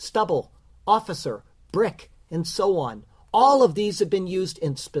 stubble, officer, brick, and so on. All of these have been used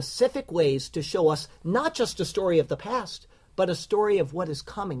in specific ways to show us not just a story of the past, but a story of what is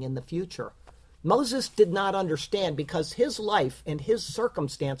coming in the future. Moses did not understand because his life and his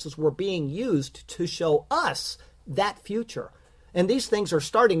circumstances were being used to show us that future. And these things are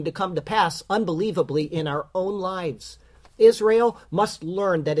starting to come to pass unbelievably in our own lives. Israel must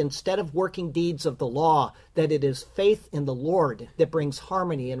learn that instead of working deeds of the law, that it is faith in the Lord that brings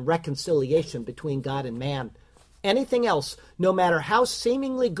harmony and reconciliation between God and man. Anything else, no matter how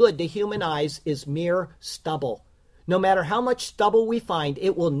seemingly good to human eyes, is mere stubble. No matter how much stubble we find,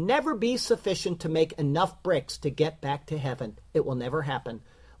 it will never be sufficient to make enough bricks to get back to heaven. It will never happen.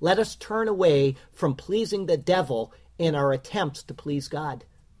 Let us turn away from pleasing the devil in our attempts to please God.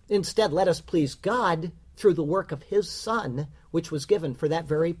 Instead, let us please God through the work of his Son, which was given for that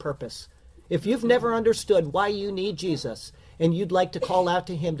very purpose. If you've never understood why you need Jesus, and you'd like to call out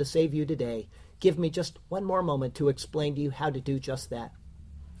to him to save you today, give me just one more moment to explain to you how to do just that.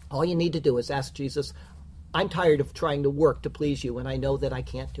 All you need to do is ask Jesus, I'm tired of trying to work to please you, and I know that I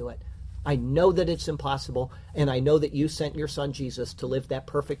can't do it. I know that it's impossible, and I know that you sent your Son Jesus to live that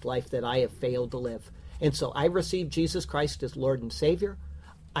perfect life that I have failed to live. And so I receive Jesus Christ as Lord and Savior.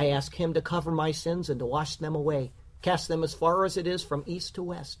 I ask him to cover my sins and to wash them away, cast them as far as it is from east to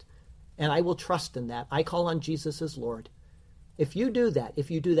west. And I will trust in that. I call on Jesus as Lord. If you do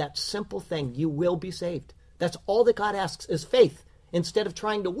that simple thing, you will be saved. That's all that God asks is faith instead of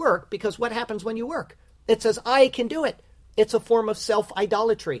trying to work, because what happens when you work? It says, I can do it. It's a form of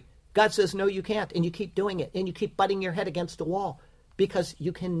self-idolatry. God says, no, you can't, and you keep doing it, and you keep butting your head against a wall, because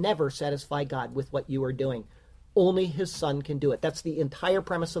you can never satisfy God with what you are doing. Only his Son can do it. That's the entire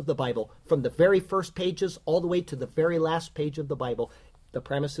premise of the Bible. From the very first pages all the way to the very last page of the Bible, the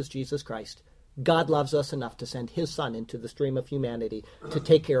premise is Jesus Christ. God loves us enough to send his Son into the stream of humanity to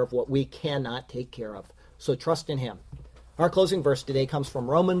take care of what we cannot take care of. So trust in him. Our closing verse today comes from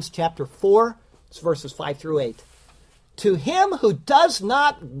Romans chapter 4. It's verses 5 through 8. To him who does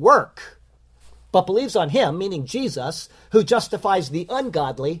not work, but believes on him, meaning Jesus, who justifies the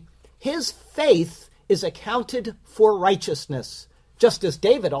ungodly, his faith is accounted for righteousness. Just as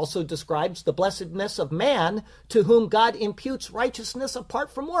David also describes the blessedness of man to whom God imputes righteousness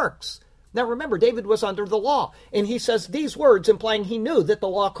apart from works. Now remember, David was under the law, and he says these words implying he knew that the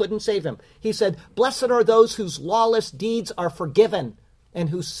law couldn't save him. He said, blessed are those whose lawless deeds are forgiven and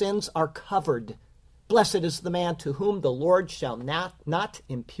whose sins are covered. Blessed is the man to whom the Lord shall not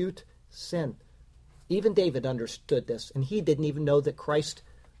impute sin. Even David understood this, and he didn't even know that Christ,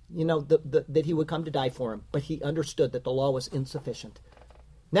 that he would come to die for him, but he understood that the law was insufficient.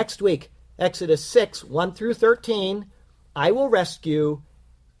 Next week, Exodus 6, 1 through 13, I will rescue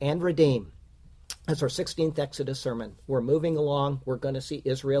and redeem. That's our 16th Exodus sermon. We're moving along. We're going to see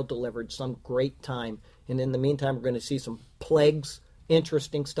Israel delivered some great time. And in the meantime, we're going to see some plagues,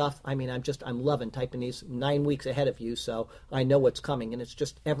 interesting stuff. I'm loving typing these 9 weeks ahead of you, so I know what's coming. And it's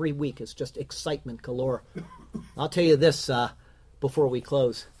just every week, it's just excitement galore. I'll tell you this before we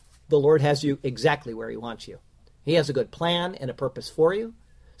close. The Lord has you exactly where he wants you. He has a good plan and a purpose for you.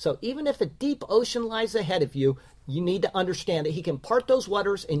 So even if a deep ocean lies ahead of you, you need to understand that he can part those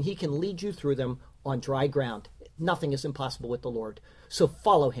waters and he can lead you through them on dry ground. Nothing is impossible with the Lord. So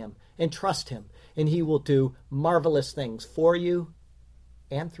follow him and trust him, and he will do marvelous things for you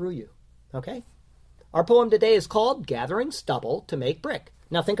and through you. Okay? Our poem today is called Gathering Stubble to Make Brick.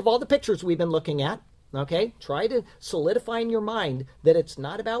 Now think of all the pictures we've been looking at. Okay? Try to solidify in your mind that it's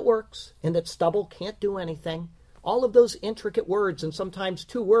not about works and that stubble can't do anything. All of those intricate words, and sometimes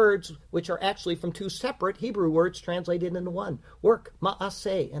two words, which are actually from two separate Hebrew words translated into one. Work,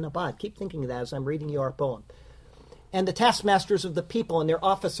 ma'aseh, and abad. Keep thinking of that as I'm reading you our poem. And the taskmasters of the people and their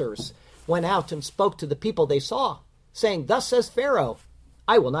officers went out and spoke to the people they saw, saying, Thus says Pharaoh,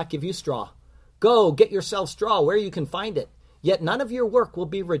 I will not give you straw. Go, get yourself straw where you can find it. Yet none of your work will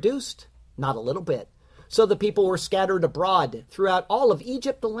be reduced, not a little bit. So the people were scattered abroad throughout all of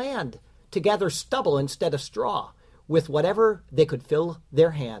Egypt, the land, to gather stubble instead of straw, with whatever they could fill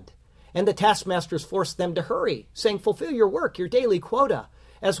their hand. And the taskmasters forced them to hurry, saying, Fulfill your work, your daily quota,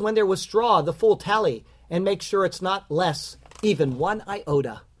 as when there was straw, the full tally, and make sure it's not less, even 1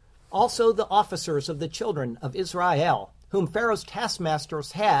 iota. Also the officers of the children of Israel, whom Pharaoh's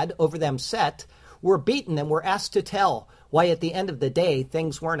taskmasters had over them set, were beaten and were asked to tell why at the end of the day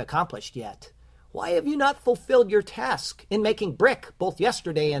things weren't accomplished yet. Why have you not fulfilled your task in making brick both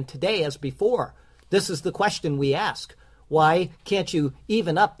yesterday and today as before? This is the question we ask. Why can't you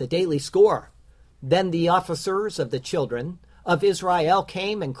even up the daily score? Then the officers of the children of Israel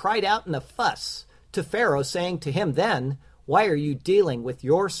came and cried out in a fuss to Pharaoh, saying to him then, Why are you dealing with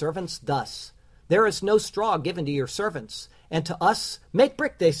your servants thus? There is no straw given to your servants, and to us, make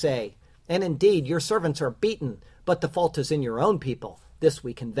brick, they say. And indeed, your servants are beaten, but the fault is in your own people. This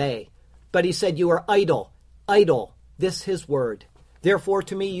we convey. But he said, You are idle, idle, this his word. Therefore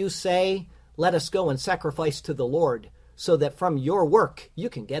to me you say, Let us go and sacrifice to the Lord, so that from your work you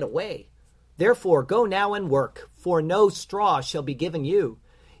can get away. Therefore go now and work, for no straw shall be given you.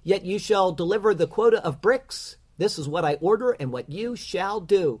 Yet you shall deliver the quota of bricks. This is what I order and what you shall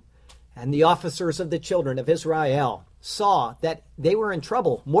do. And the officers of the children of Israel saw that they were in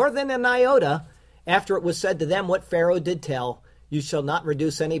trouble, more than an iota, after it was said to them what Pharaoh did tell, You shall not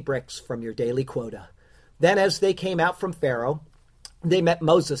reduce any bricks from your daily quota. Then as they came out from Pharaoh, they met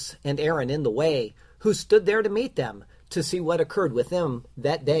Moses and Aaron in the way, who stood there to meet them, to see what occurred with them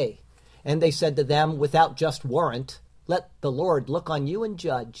that day. And they said to them, Without just warrant, let the Lord look on you and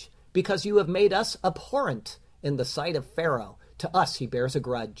judge, because you have made us abhorrent in the sight of Pharaoh. To us he bears a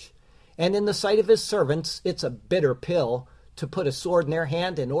grudge. And in the sight of his servants it's a bitter pill to put a sword in their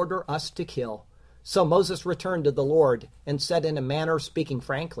hand and order us to kill. So Moses returned to the Lord and said in a manner speaking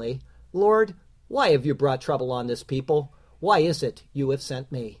frankly, Lord, why have you brought trouble on this people? Why is it you have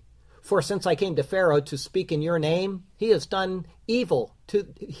sent me? For since I came to Pharaoh to speak in your name, he has evil to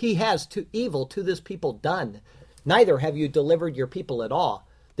this people done. Neither have you delivered your people at all.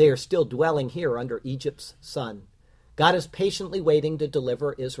 They are still dwelling here under Egypt's sun. God is patiently waiting to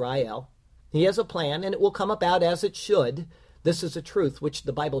deliver Israel. He has a plan, and it will come about as it should. This is a truth which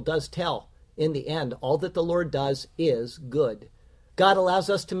the Bible does tell. In the end, all that the Lord does is good. God allows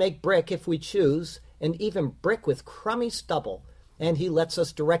us to make brick if we choose, and even brick with crummy stubble, and he lets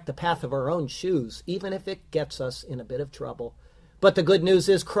us direct the path of our own shoes, even if it gets us in a bit of trouble. But the good news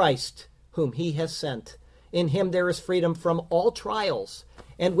is Christ, whom he has sent. In him there is freedom from all trials,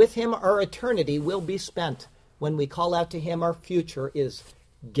 and with him our eternity will be spent. When we call out to him, our future is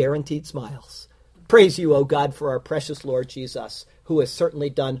guaranteed smiles. Praise you, O God, for our precious Lord Jesus, who has certainly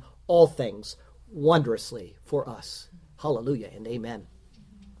done all things wondrously for us. Hallelujah and amen.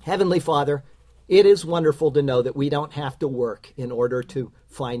 Heavenly Father, it is wonderful to know that we don't have to work in order to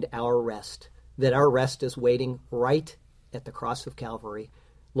find our rest, that our rest is waiting right at the cross of Calvary.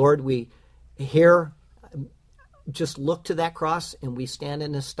 Lord, we here just look to that cross and we stand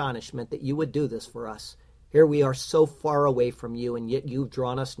in astonishment that you would do this for us. Here we are so far away from you, and yet you've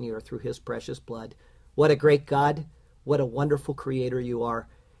drawn us near through his precious blood. What a great God. What a wonderful creator you are.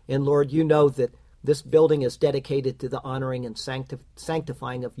 And Lord, you know that this building is dedicated to the honoring and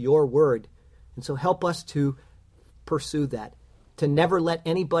sanctifying of your word. And so help us to pursue that, to never let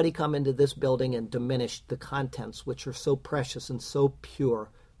anybody come into this building and diminish the contents, which are so precious and so pure.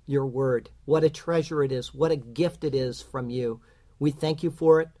 Your word. What a treasure it is. What a gift it is from you. We thank you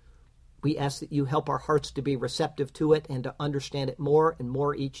for it. We ask that you help our hearts to be receptive to it and to understand it more and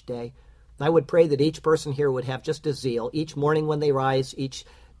more each day. I would pray that each person here would have just a zeal each morning when they rise, each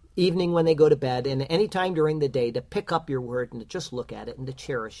evening when they go to bed, and any time during the day to pick up your word and to just look at it and to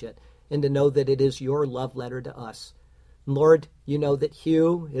cherish it and to know that it is your love letter to us. Lord, you know that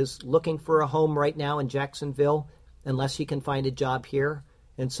Hugh is looking for a home right now in Jacksonville unless he can find a job here.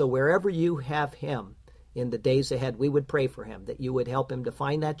 And so wherever you have him in the days ahead, we would pray for him, that you would help him to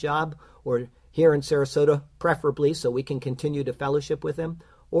find that job, or here in Sarasota, preferably, so we can continue to fellowship with him,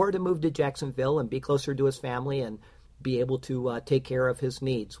 or to move to Jacksonville and be closer to his family and be able to take care of his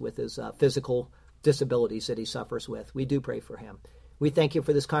needs with his physical disabilities that he suffers with. We do pray for him. We thank you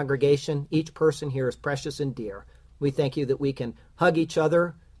for this congregation. Each person here is precious and dear. We thank you that we can hug each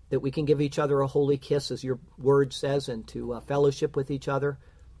other that we can give each other a holy kiss, as your word says, and to fellowship with each other,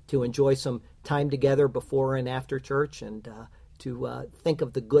 to enjoy some time together before and after church, and to think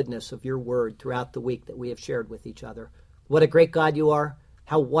of the goodness of your word throughout the week that we have shared with each other. What a great God you are.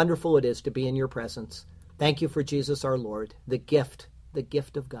 How wonderful it is to be in your presence. Thank you for Jesus our Lord, the gift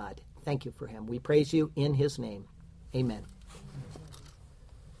of God. Thank you for him. We praise you in his name. Amen.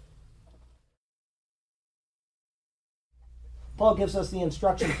 Paul gives us the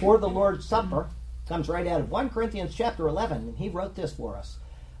instruction for the Lord's Supper. Comes right out of 1 Corinthians chapter 11, and he wrote this for us.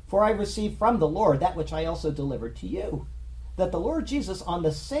 For I received from the Lord that which I also delivered to you, that the Lord Jesus, on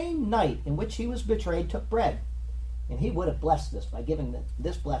the same night in which he was betrayed, took bread. And he would have blessed this by giving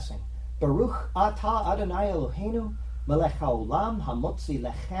this blessing. Baruch atah Adonai Eloheinu, melech haolam hamotzi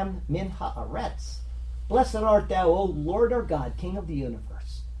lechem min haaretz. Blessed art thou, O Lord our God, King of the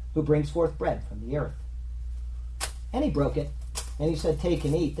universe, who brings forth bread from the earth. And he broke it, and he said, take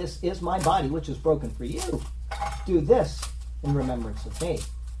and eat. This is my body, which is broken for you. Do this in remembrance of me.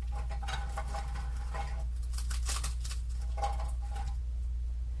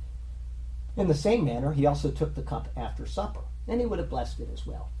 In the same manner, he also took the cup after supper, and he would have blessed it as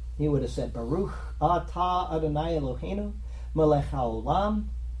well. He would have said, Baruch atah Adonai Eloheinu, melech haolam,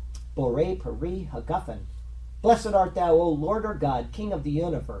 borei peri hagafen. Blessed art thou, O Lord our God, King of the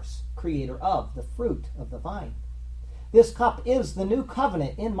universe, creator of the fruit of the vine. This cup is the new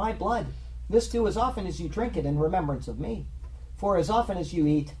covenant in my blood. This do as often as you drink it in remembrance of me. For as often as you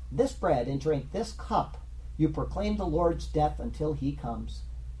eat this bread and drink this cup, you proclaim the Lord's death until he comes.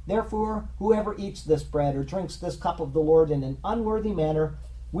 Therefore, whoever eats this bread or drinks this cup of the Lord in an unworthy manner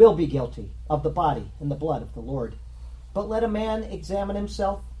will be guilty of the body and the blood of the Lord. But let a man examine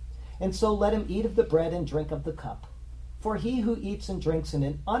himself, and so let him eat of the bread and drink of the cup. For he who eats and drinks in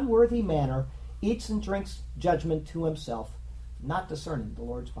an unworthy manner eats and drinks judgment to himself, not discerning the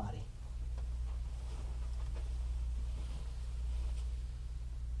Lord's body.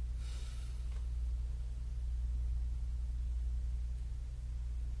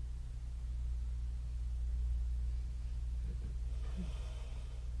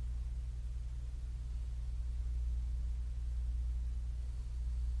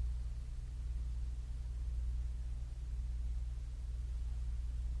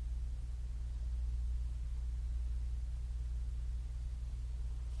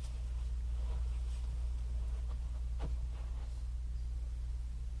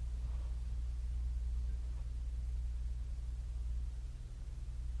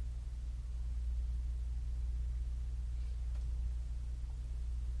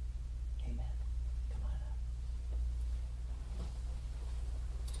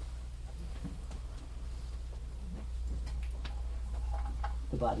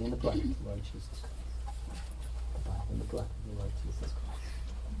 The body and the blood of the Lord Jesus Christ. The body and the blood of the Lord Jesus Christ.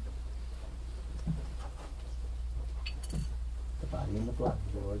 The body and the blood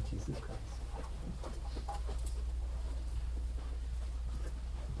of the Lord Jesus Christ.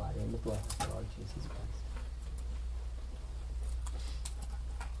 The body and the blood of the Lord Jesus Christ.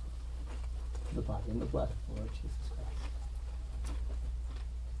 The body and the blood of the Lord Jesus Christ.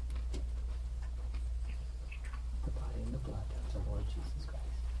 The body and the blood of the Lord Jesus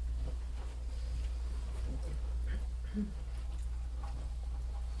Christ.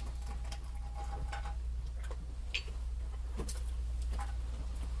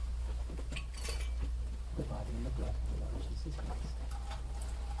 The body and the blood of the Lord Jesus Christ.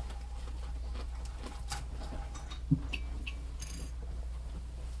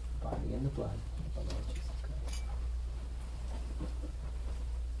 The body and the blood of the Lord Jesus Christ.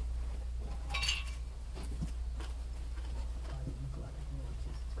 The body and the blood of the Lord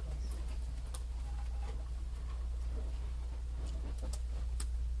Jesus Christ.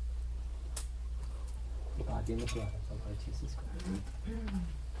 The body and the blood of the Lord Jesus Christ.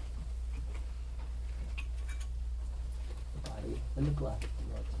 The body and the blood of the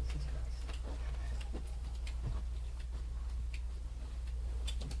Lord Jesus Christ.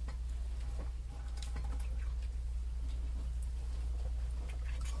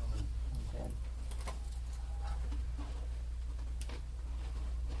 Amen.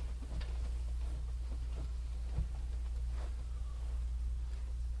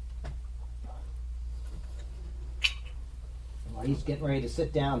 While he's getting ready to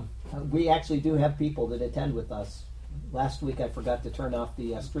sit down, we actually do have people that attend with us. Last week I forgot to turn off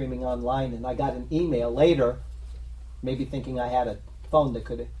the streaming online, and I got an email later, maybe thinking I had a phone that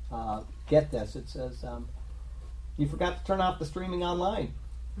could get this. It says, you forgot to turn off the streaming online.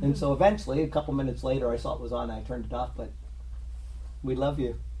 And so eventually, a couple minutes later, I saw it was on, I turned it off, but we love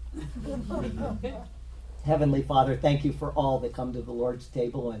you. Heavenly Father, thank you for all that come to the Lord's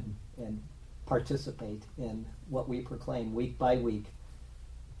table and participate in what we proclaim week by week.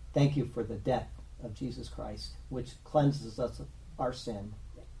 Thank you for the death of Jesus Christ, which cleanses us of our sin,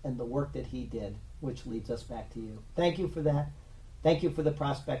 and the work that he did, which leads us back to you. Thank you for that. Thank you for the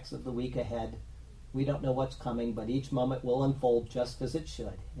prospects of the week ahead. We don't know what's coming, but each moment will unfold just as it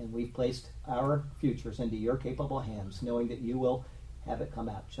should. And we've placed our futures into your capable hands, knowing that you will have it come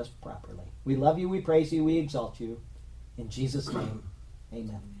out just properly. We love you, we praise you, we exalt you. In Jesus' name,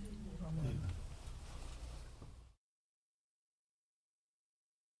 amen. Amen.